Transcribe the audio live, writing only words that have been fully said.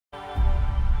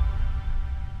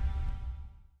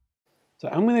So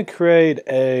I'm going to create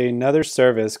another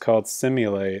service called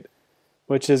simulate,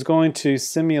 which is going to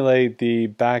simulate the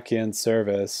backend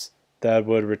service that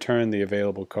would return the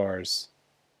available cars.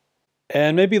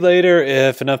 And maybe later,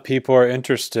 if enough people are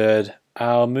interested,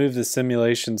 I'll move the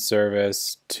simulation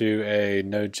service to a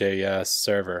Node.js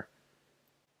server.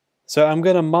 So I'm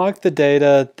going to mock the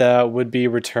data that would be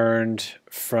returned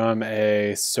from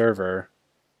a server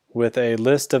with a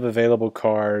list of available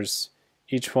cars,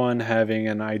 each one having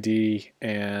an ID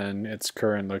and its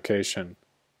current location.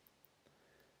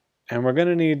 And we're going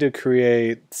to need to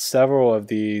create several of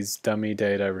these dummy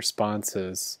data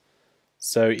responses.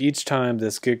 So each time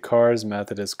this getCars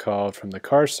method is called from the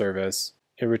car service,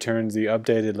 it returns the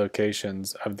updated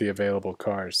locations of the available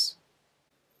cars.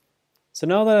 So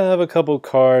now that I have a couple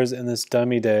cars in this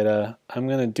dummy data, I'm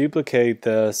going to duplicate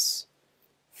this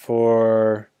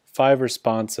for 5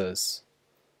 responses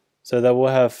so that we'll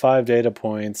have 5 data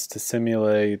points to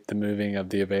simulate the moving of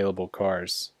the available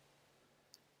cars.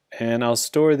 And I'll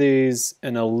store these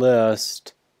in a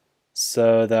list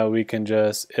so that we can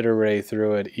just iterate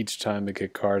through it each time the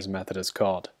getCars method is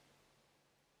called.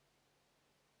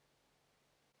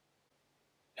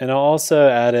 And I'll also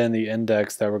add in the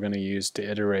index that we're going to use to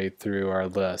iterate through our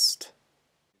list.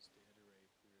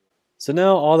 So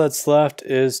now all that's left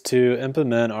is to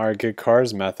implement our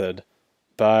getCars method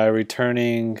by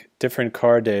returning different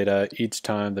car data each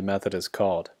time the method is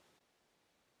called.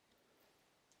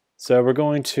 So we're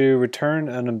going to return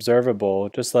an observable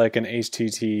just like an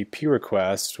HTTP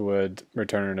request would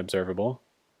return an observable,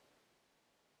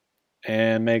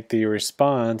 and make the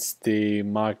response the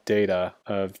mock data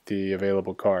of the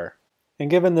available car. And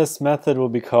given this method will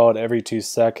be called every 2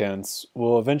 seconds,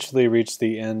 we'll eventually reach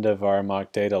the end of our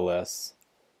mock data list.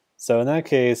 So in that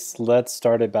case, let's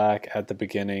start it back at the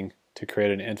beginning to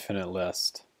create an infinite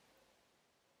list.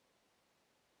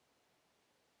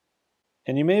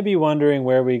 And you may be wondering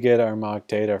where we get our mock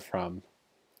data from.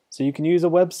 So you can use a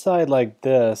website like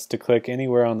this to click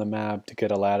anywhere on the map to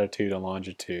get a latitude and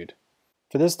longitude.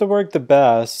 For this to work the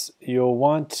best, you'll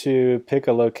want to pick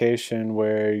a location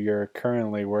where you're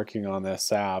currently working on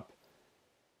this app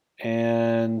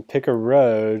and pick a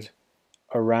road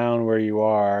around where you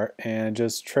are and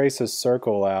just trace a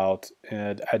circle out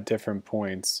at different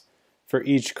points for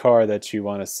each car that you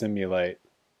want to simulate.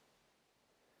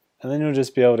 And then you'll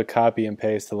just be able to copy and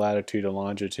paste the latitude and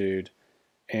longitude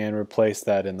and replace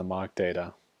that in the mock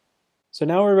data. So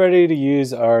now we're ready to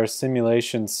use our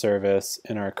simulation service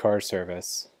in our car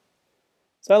service.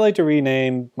 So I like to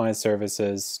rename my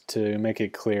services to make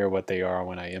it clear what they are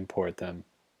when I import them.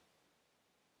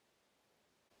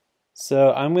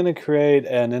 So I'm going to create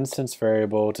an instance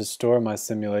variable to store my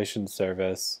simulation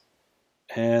service,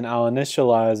 and I'll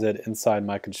initialize it inside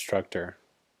my constructor.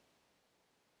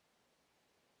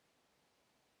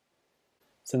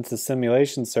 Since the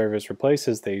simulation service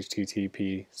replaces the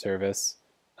HTTP service,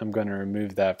 I'm going to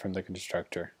remove that from the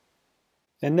constructor.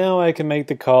 And now I can make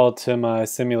the call to my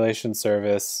simulation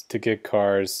service to get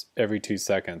cars every 2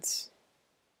 seconds,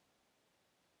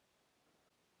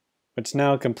 which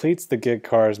now completes the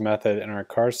getCars method in our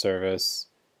car service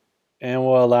and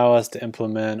will allow us to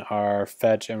implement our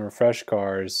fetch and refresh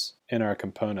cars in our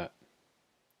component.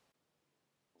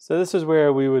 So this is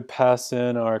where we would pass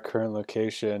in our current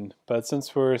location, but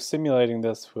since we're simulating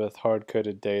this with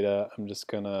hard-coded data, I'm just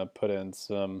going to put in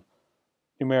some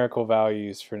numerical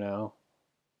values for now.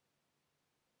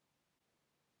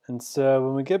 And so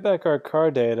when we get back our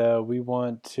car data, we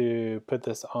want to put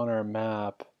this on our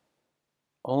map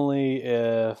only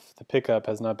if the pickup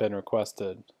has not been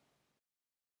requested.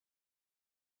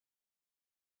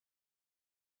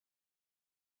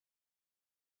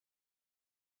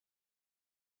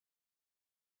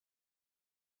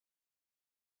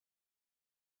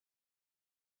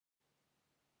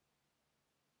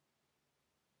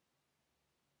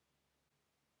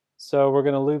 So we're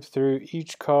going to loop through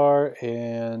each car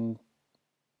and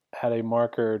add a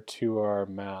marker to our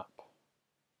map.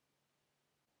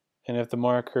 And if the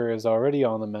marker is already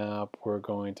on the map, we're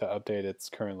going to update its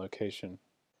current location.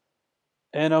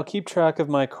 And I'll keep track of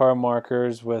my car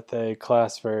markers with a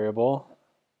class variable.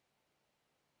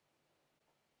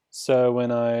 So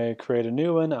when I create a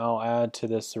new one, I'll add to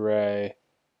this array.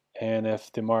 And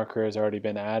if the marker has already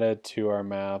been added to our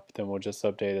map, then we'll just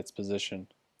update its position.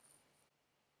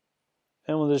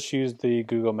 And we'll just use the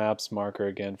Google Maps marker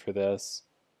again for this.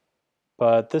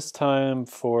 But this time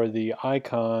for the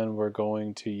icon, we're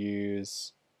going to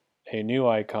use a new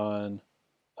icon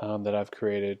that I've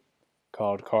created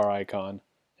called car icon.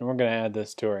 And we're going to add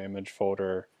this to our image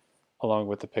folder along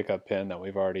with the pickup pin that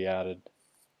we've already added.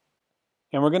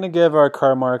 And we're going to give our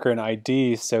car marker an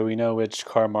ID so we know which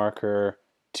car marker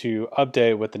to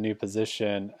update with the new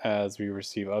position as we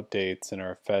receive updates in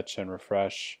our fetch and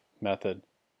refresh method.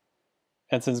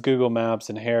 And since Google Maps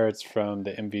inherits from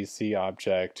the MVC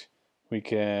object, we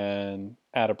can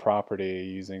add a property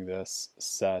using this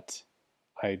set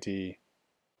ID.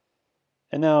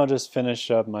 And now I'll just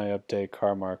finish up my update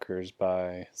car markers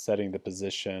by setting the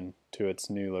position to its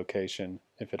new location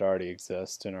if it already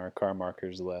exists in our car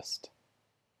markers list.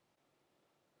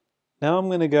 Now I'm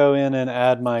going to go in and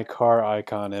add my car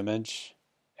icon image,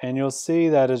 and you'll see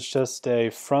that it's just a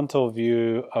frontal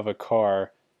view of a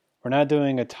car. We're not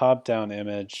doing a top-down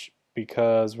image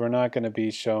because we're not going to be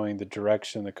showing the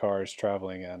direction the car is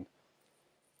traveling in.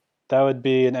 That would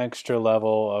be an extra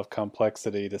level of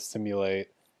complexity to simulate,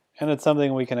 and it's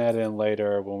something we can add in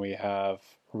later when we have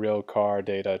real car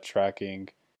data tracking.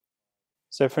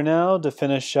 So for now, to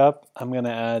finish up, I'm going to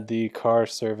add the car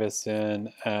service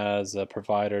in as a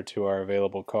provider to our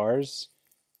available cars.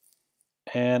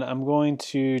 And I'm going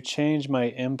to change my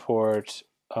import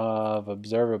of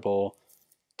observable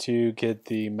to get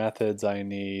the methods I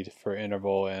need for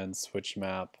interval and switch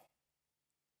map.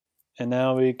 And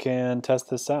now we can test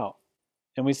this out.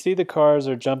 And we see the cars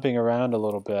are jumping around a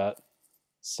little bit.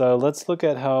 So let's look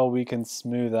at how we can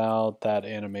smooth out that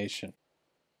animation.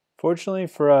 Fortunately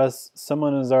for us,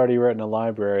 someone has already written a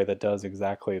library that does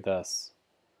exactly this.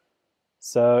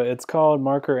 So it's called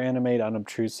marker animate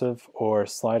unobtrusive or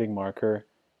sliding marker,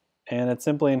 and it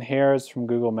simply inherits from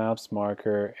Google Maps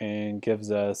marker and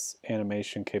gives us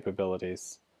animation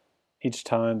capabilities. Each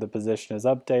time the position is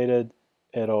updated,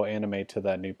 it'll animate to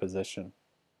that new position.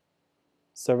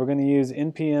 So we're going to use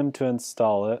npm to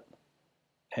install it,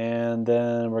 and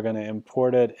then we're going to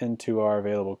import it into our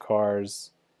available cars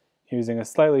using a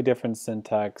slightly different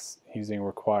syntax using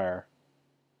require.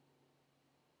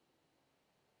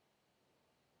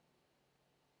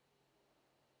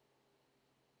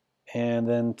 And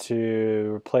then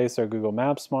to replace our Google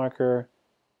Maps marker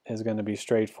is going to be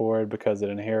straightforward because it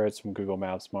inherits from Google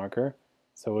Maps marker.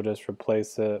 So we'll just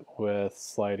replace it with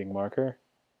sliding marker.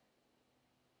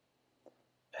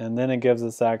 And then it gives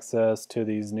us access to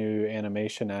these new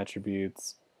animation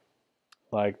attributes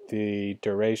like the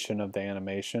duration of the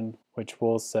animation, which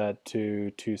we'll set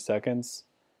to 2 seconds.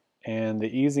 And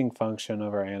the easing function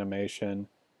of our animation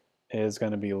is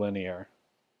going to be linear.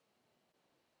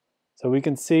 So we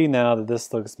can see now that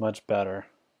this looks much better.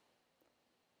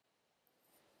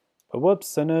 But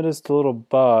whoops, I noticed a little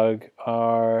bug.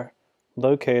 Our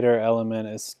locator element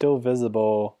is still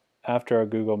visible after our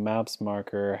Google Maps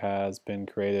marker has been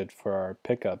created for our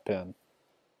pickup pin.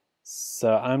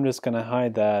 So I'm just going to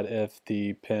hide that if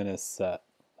the pin is set.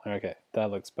 Okay, that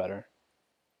looks better.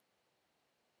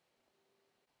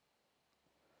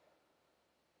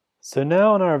 So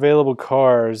now in our available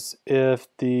cars, if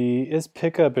the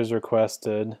isPickup is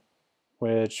requested,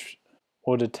 which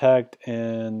we'll detect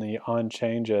in the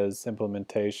onChanges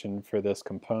implementation for this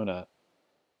component,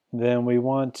 then we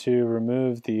want to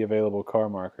remove the available car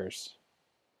markers,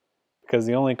 because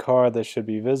the only car that should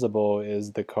be visible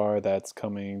is the car that's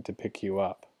coming to pick you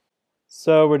up.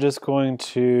 So we're just going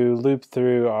to loop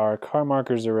through our car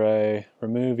markers array,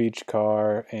 remove each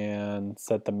car, and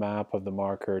set the map of the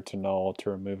marker to null to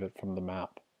remove it from the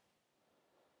map.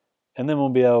 And then we'll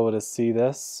be able to see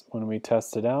this when we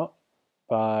test it out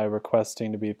by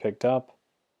requesting to be picked up,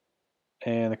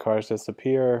 and the cars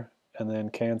disappear, and then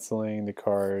canceling, the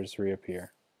cars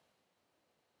reappear.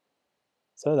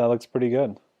 So that looks pretty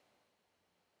good.